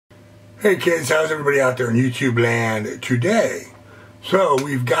Hey kids, how's everybody out there in YouTube land today? So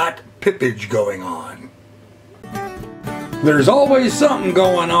we've got pippage going on. There's always something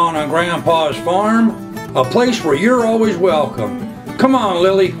going on Grandpa's farm, a place where you're always welcome. Come on,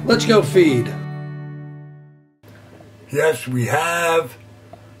 Lily, let's go feed. Yes, we have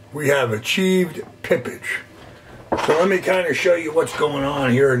achieved pippage. So let me kind of show you what's going on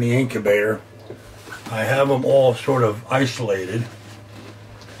here in the incubator. I have them all sort of isolated.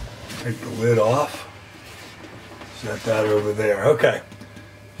 Take the lid off. Set that over there. Okay.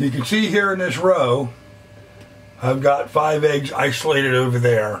 You can see here in this row, I've got 5 eggs isolated over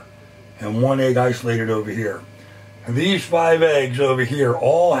there and 1 egg isolated over here. And these 5 eggs over here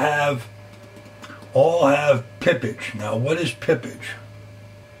all have pippage. Now, what is pippage?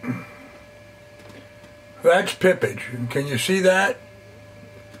 That's pippage. And can you see that?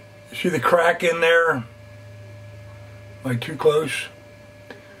 You see the crack in there? Am I too close?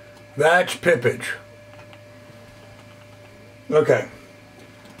 That's pippage. Okay.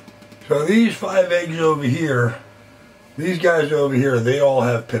 So these 5 eggs over here, these guys over here, they all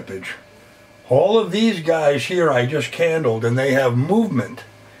have pippage. All of these guys here I just candled and they have movement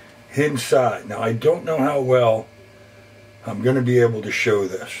inside. Now I don't know how well I'm going to be able to show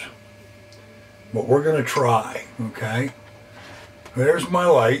this, but we're going to try, okay? There's my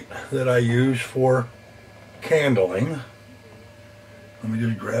light that I use for candling. Let me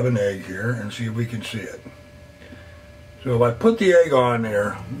just grab an egg here and see if we can see it. So if I put the egg on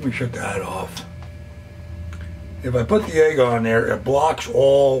there, let me shut that off. If I put the egg on there, it blocks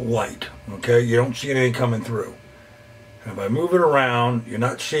all light, okay? You don't see anything coming through. And if I move it around, you're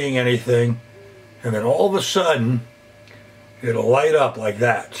not seeing anything. And then all of a sudden, it'll light up like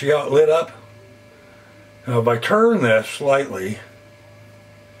that. See how it lit up? Now if I turn this slightly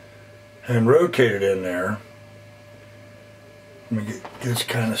and rotate it in there, let me get this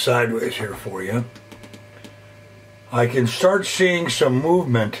kind of sideways here for you. I can start seeing some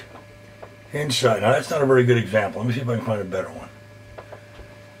movement inside. Now that's not a very good example. Let me see if I can find a better one.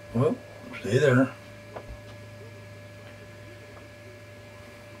 Well, stay there.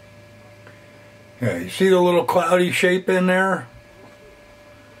 Yeah, you see the little cloudy shape in there?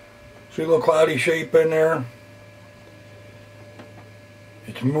 See the little cloudy shape in there?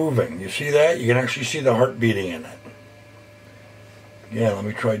 It's moving. You see that? You can actually see the heart beating in it. Yeah, let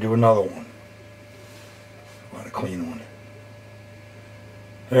me try to do another one. I want a clean one.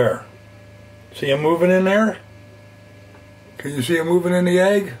 There. See him moving in there? Can you see him moving in the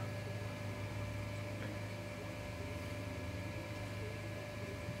egg?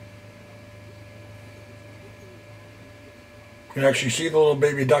 You can actually see the little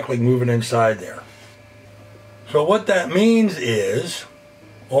baby duckling moving inside there. So what that means is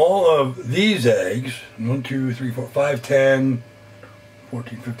all of these eggs, 1, 2, 3, 4, 5, 10,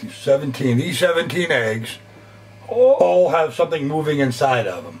 14, 15, 17, these 17 eggs all have something moving inside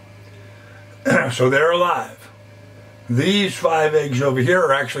of them. So they're alive. These 5 eggs over here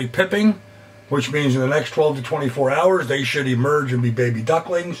are actually pipping, which means in the next 12 to 24 hours they should emerge and be baby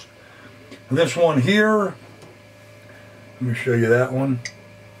ducklings. And this one here, let me show you that one.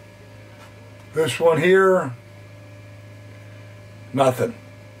 This one here, nothing.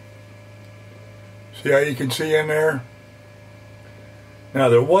 See how you can see in there? Now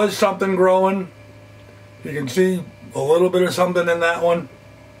there was something growing. You can see a little bit of something in that one,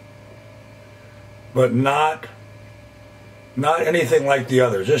 but not anything like the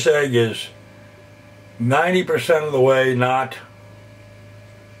others. This egg is 90% of the way not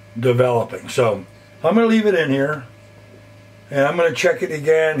developing. So I'm going to leave it in here, and I'm going to check it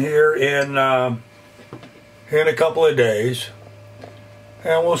again here in a couple of days,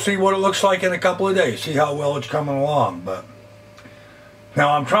 and we'll see what it looks like in a couple of days. See how well it's coming along. But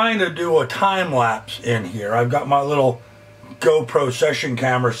now I'm trying to do a time lapse in here. I've got my little GoPro session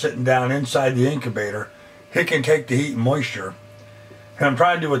camera sitting down inside the incubator. It can take the heat and moisture. And I'm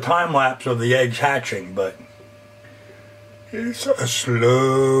trying to do a time lapse of the eggs hatching, but it's a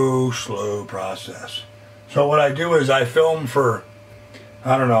slow process. So what I do is I film for,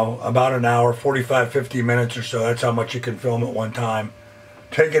 I don't know, about an hour, 45, 50 minutes or so. That's how much you can film at one time.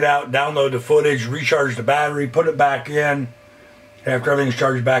 Take it out, download the footage, recharge the battery, put it back in after everything's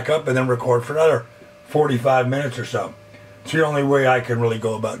charged back up, and then record for another 45 minutes or so. It's the only way I can really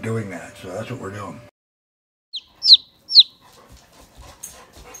go about doing that. So that's what we're doing.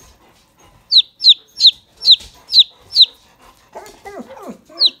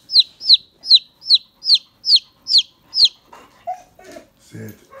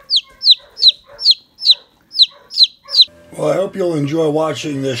 Well, I hope you'll enjoy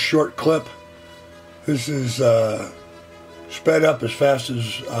watching this short clip. This is sped up as fast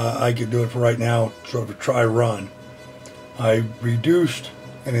as I could do it for right now, sort of a try run. I reduced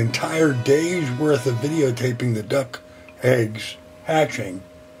an entire day's worth of videotaping the duck eggs hatching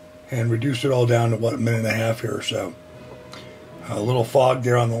and reduced it all down to, what, a minute and a half here or so. A little fog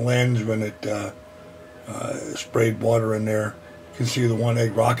there on the lens when it sprayed water in there. You can see the one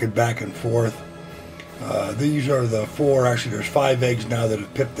egg rocking back and forth. These are the 4, actually there's 5 eggs now that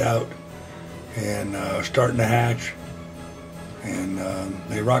have pipped out and starting to hatch. And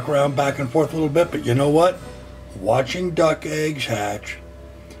they rock around back and forth a little bit, but you know what? Watching duck eggs hatch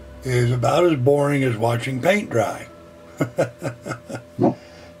is about as boring as watching paint dry.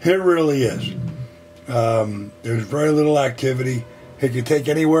 It really is. There's very little activity. It can take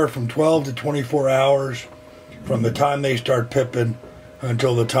anywhere from 12 to 24 hours from the time they start pipping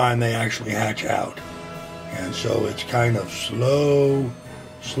until the time they actually hatch out. And so it's kind of slow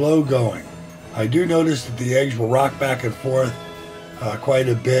going. I do notice that the eggs will rock back and forth quite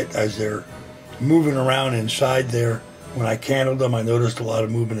a bit as they're moving around inside there. When I candled them, I noticed a lot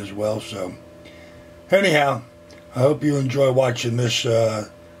of movement as well. So anyhow, I hope you enjoy watching this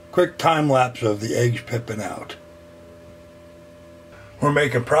quick time lapse of the eggs pipping out. We're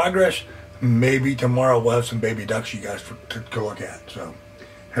making progress. Maybe tomorrow we'll have some baby ducks you guys to look at. So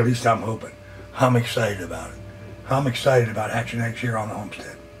at least I'm hoping. I'm excited about it. I'm excited about hatching eggs here on the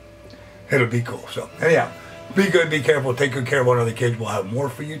homestead. It'll be cool. So anyhow, be good, be careful, take good care of one of the kids. We'll have more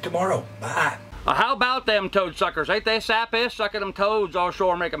for you tomorrow. Bye. How about them toad suckers? Ain't they sappy? Sucking them toads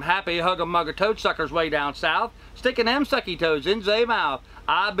offshore make them happy. Hug 'em mug of toad suckers way down south. Sticking them sucky toads in zay mouth.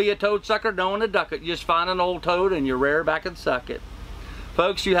 I be a toad sucker knowing a duck it. You just find an old toad and you rear back and suck it.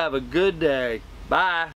 Folks, you have a good day. Bye.